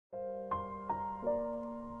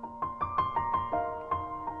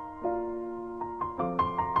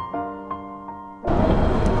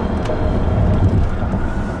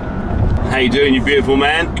you doing, you beautiful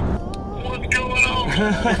man? What's going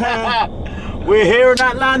on? We're here in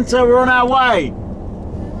Atlanta. We're on our way.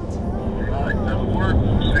 Right, that'll work.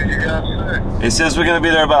 See you guys soon. It says we're going to be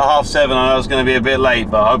there about 7:30. I know it's going to be a bit late,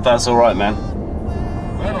 but I hope that's all right, man.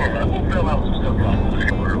 Well, all right. We'll fill out some stuff probably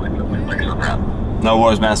early, but we'll make something happen. No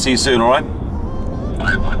worries, man. See you soon, all right?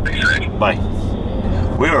 Bye, bye. Be safe. Bye.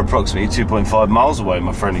 We're approximately 2.5 miles away,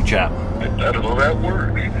 my friendly chap. That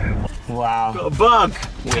works. Wow. Got a bug.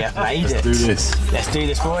 We have made it. Let's do this. Let's do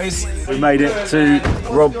this, boys. We made it to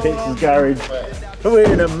Rob Pitts' garage.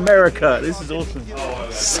 We're in America. This is awesome.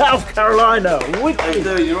 South Carolina. Wicked. How you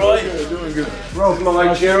doing? You right? Doing good. Rob, long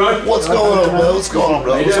Chero. What's going on, man? What's going on,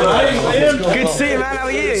 bro? Good to see you, man. How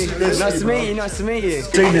are you? Nice to meet you. Nice to meet you.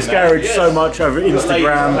 Seen this garage so much over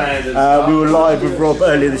Instagram. We were live with Rob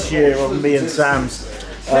earlier this year on me and Sam's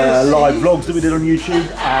live vlogs that we did on YouTube,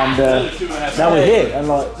 and now we're here, and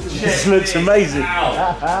like, this looks amazing.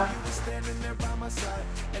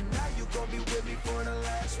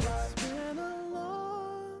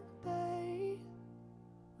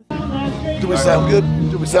 Do we sound good?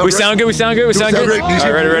 Do we sound We sound good, we sound good, we sound good. great? All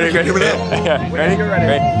right, ready, Give me that. Yeah,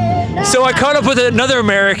 ready? So I caught up with another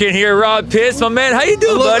American here, Rob Pitts. My man, how you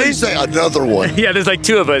doing, I love buddy? that you say another one. Yeah, there's like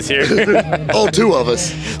two of us here. Oh, two of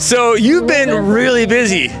us. So you've been really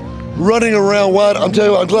busy. Running around wide. I'm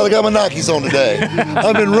telling you, I'm glad I got my Nikes on today.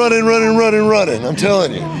 I've been running. I'm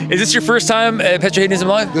telling you. Is this your first time at Petrolheadonism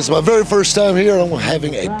Live? This is my very first time here, and I'm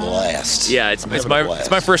having a blast. Yeah, it's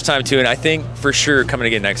my first time too, and I think for sure coming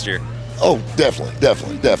again next year. Oh, definitely.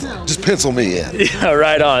 Just pencil me in. Yeah,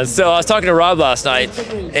 right on. So I was talking to Rob last night,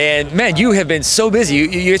 and man, you have been so busy.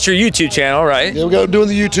 You got your YouTube channel, right? Yeah, we got doing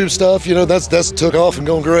the YouTube stuff. You know, that's took off and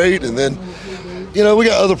going great, and then, you know, we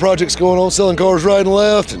got other projects going on, selling cars right and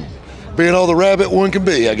left, and being all the rabbit one can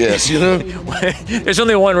be, I guess, you know? There's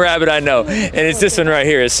only one rabbit I know, and it's this one right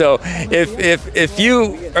here. So if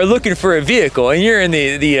you are looking for a vehicle and you're in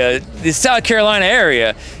the South Carolina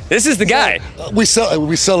area, this is the guy. We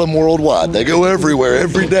sell them worldwide. They go everywhere,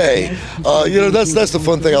 every day. You know, that's the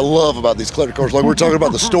fun thing I love about these collector cars. Like we're talking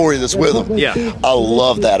about the story that's with them. Yeah. I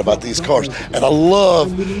love that about these cars, and I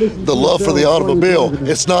love the love for the automobile.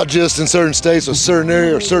 It's not just in certain states or certain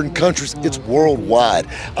areas or certain countries. It's worldwide.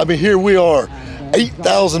 I mean, here we are,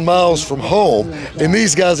 8,000 miles from home, and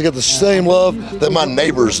these guys have got the same love that my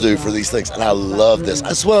neighbors do for these things, and I love this.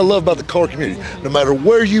 That's what I love about the car community. No matter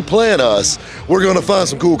where you plant us, we're going to find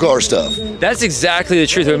some cool car stuff. That's exactly the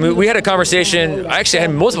truth. I mean, we had a conversation, I actually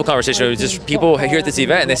had multiple conversations with just people here at this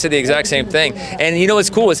event, and they said the exact same thing. And you know what's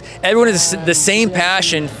cool is everyone has the same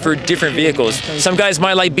passion for different vehicles. Some guys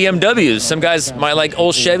might like BMWs, some guys might like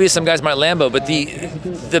old Chevys, some guys might Lambo, but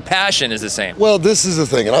the passion is the same. Well, this is the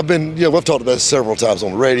thing, and I've talked about this several times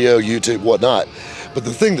on the radio, YouTube, whatnot. But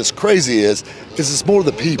the thing that's crazy is it's more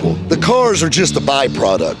the people. The cars are just a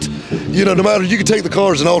byproduct. You know, no matter, you can take the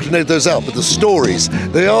cars and alternate those out, but the stories,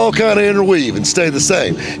 they all kind of interweave and stay the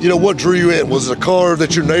same. You know, what drew you in? Was it a car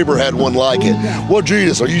that your neighbor had one like it? What drew you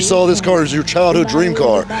this? Or you saw this car as your childhood dream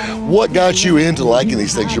car? What got you into liking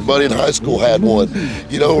these things? Your buddy in high school had one,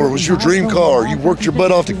 you know, or it was your dream car? You worked your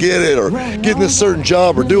butt off to get it, or getting this certain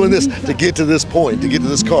job, or doing this to get to this point, to get to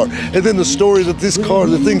this car. And then the story that this car,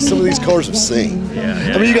 the things some of these cars have seen.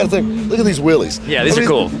 I mean, you got to think, look at these wheelies. Yeah, these are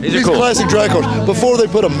cool. These are cool. Classic drag cars. Before they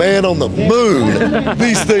put a man on the moon,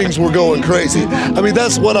 these things were going crazy. I mean,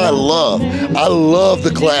 that's what I love. I love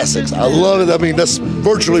the classics. I love it. I mean, that's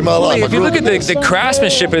virtually my life. If you look at the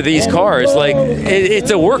craftsmanship of these cars, like,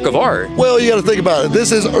 it's a work of art. Well, you got to think about it.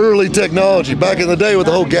 This is early technology. Back in the day with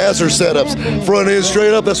the whole gasser setups, front end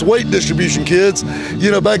straight up, that's weight distribution, kids.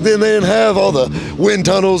 You know, back then they didn't have all the wind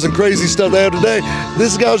tunnels and crazy stuff they have today.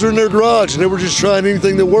 These guys were in their garage and they were just trying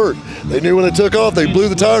anything that worked. They knew when they took off, they blew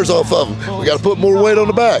the tires off of them. We got to put more weight on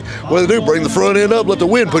the back. What do they do? Bring the front end up, let the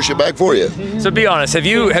wind push it back for you. So be honest, have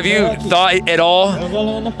you thought at all,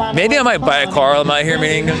 maybe I might buy a car while I'm out here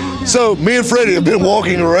meeting? So me and Freddie have been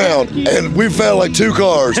walking around and we've found like 2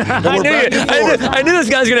 cars. And we're back and forth. I knew this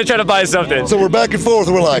guy's gonna try to buy something. So we're back and forth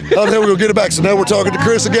and we're like, oh, now we're gonna get it back. So now we're talking to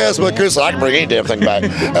Chris at Gas, but Chris, I can bring any damn thing back.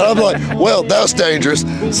 And I'm like, well, that's dangerous.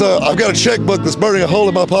 So I've got a checkbook that's burning a hole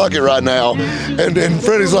in my pocket right now. And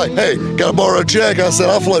Freddie's like, hey, gotta borrow a check. I said,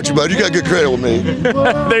 I'll float you, bud. You got good credit with me.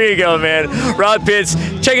 There you go, man. Rob Pitts,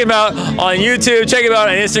 check him out on YouTube, check him out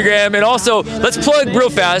on Instagram, and also, let's plug real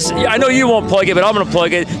fast. I know you won't plug it, but I'm gonna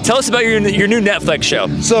plug it. Tell us about your new Netflix show.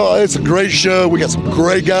 So it's a great show. We got some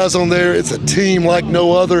great guys on there. It's a team like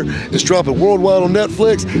no other. It's dropping worldwide on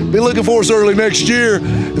Netflix. Be looking for us early next year.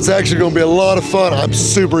 It's actually gonna be a lot of fun. I'm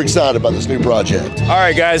super excited about this new project. All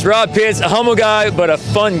right, guys, Rob Pitts, a humble guy, but a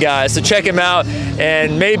fun guy. So check him out,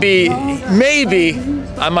 and maybe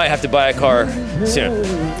I might have to buy a car soon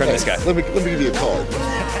from this guy. Let me give you a card.